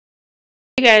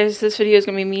Hey guys, this video is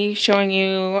going to be me showing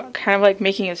you kind of like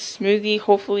making a smoothie,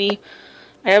 hopefully.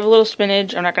 I have a little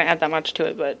spinach. I'm not going to add that much to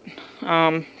it, but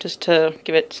just to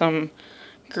give it some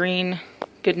green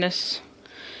goodness.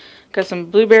 Got some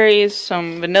blueberries,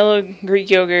 some vanilla Greek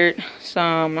yogurt,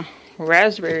 some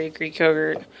raspberry Greek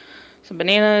yogurt, some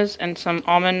bananas, and some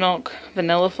almond milk,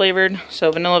 vanilla flavored.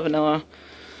 So vanilla.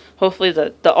 Hopefully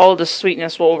all the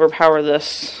sweetness will overpower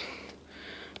this.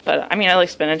 But, I mean, I like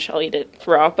spinach. I'll eat it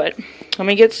raw, but let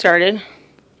me get started.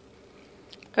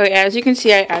 Okay, as you can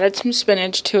see, I added some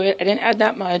spinach to it. I didn't add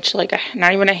that much, like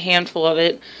not even a handful of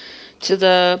it, to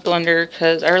the blender,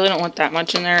 because I really don't want that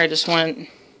much in there. I just want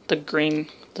the green,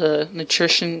 the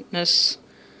nutrition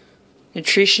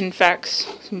facts,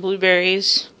 some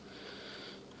blueberries.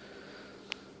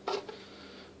 A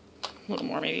little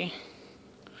more, maybe.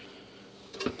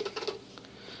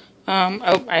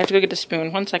 Oh, I have to go get the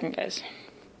spoon. 1 second, guys.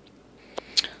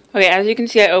 Okay, as you can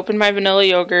see, I opened my vanilla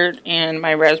yogurt and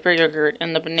my raspberry yogurt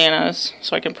and the bananas,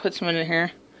 so I can put some in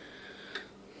here.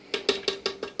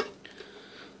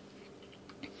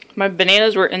 My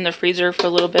bananas were in the freezer for a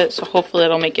little bit, so hopefully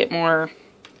that'll make it more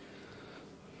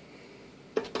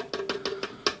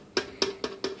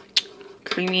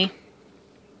creamy.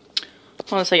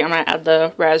 Hold on a second, I'm going to add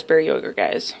the raspberry yogurt,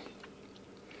 guys.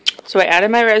 So I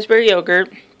added my raspberry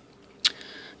yogurt,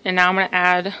 and now I'm going to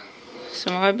add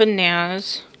some of my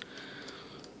bananas.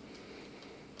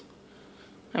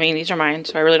 I mean, these are mine,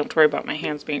 so I really don't have to worry about my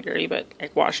hands being dirty, but I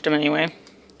washed them anyway. I'm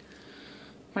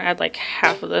going to add like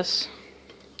half of this.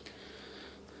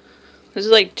 This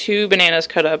is like 2 bananas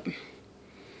cut up. A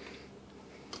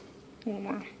little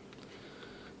more.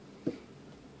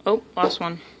 Oh, lost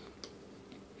one.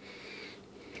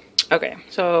 Okay,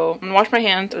 so I'm going to wash my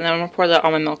hands, and then I'm going to pour the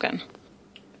almond milk in.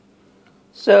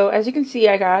 So, as you can see,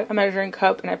 I got a measuring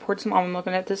cup, and I poured some almond milk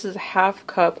in it. This is a ½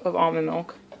 cup of almond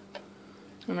milk.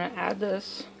 I'm going to add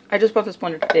this. I just bought this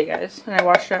blender today, guys, and I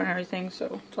washed it out and everything,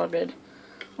 so it's all good.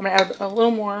 I'm going to add a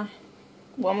little more.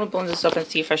 Well, I'm going to blend this up and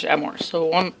see if I should add more. So,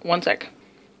 one sec.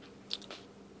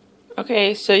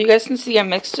 Okay, so you guys can see I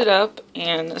mixed it up,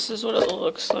 and this is what it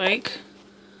looks like.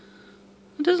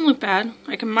 It doesn't look bad.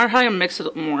 I can probably mix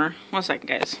it more. 1 second,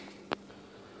 guys.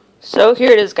 So,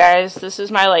 here it is, guys. This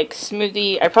is my, like,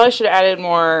 smoothie. I probably should have added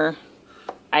more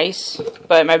ice,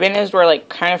 but my bananas were, like,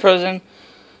 kind of frozen.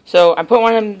 So I put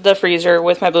one in the freezer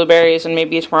with my blueberries, and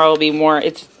maybe tomorrow will be more.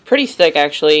 It's pretty thick,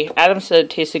 actually. Adam said it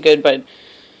tasted good, but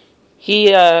he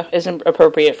isn't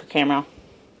appropriate for camera.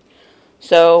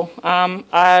 So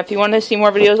if you want to see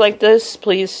more videos like this,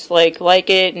 please like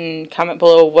it and comment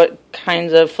below what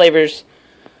kinds of flavors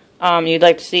you'd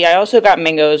like to see. I also got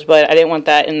mangoes, but I didn't want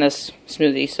that in this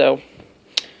smoothie. So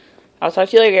I'll talk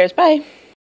to you later, guys. Bye.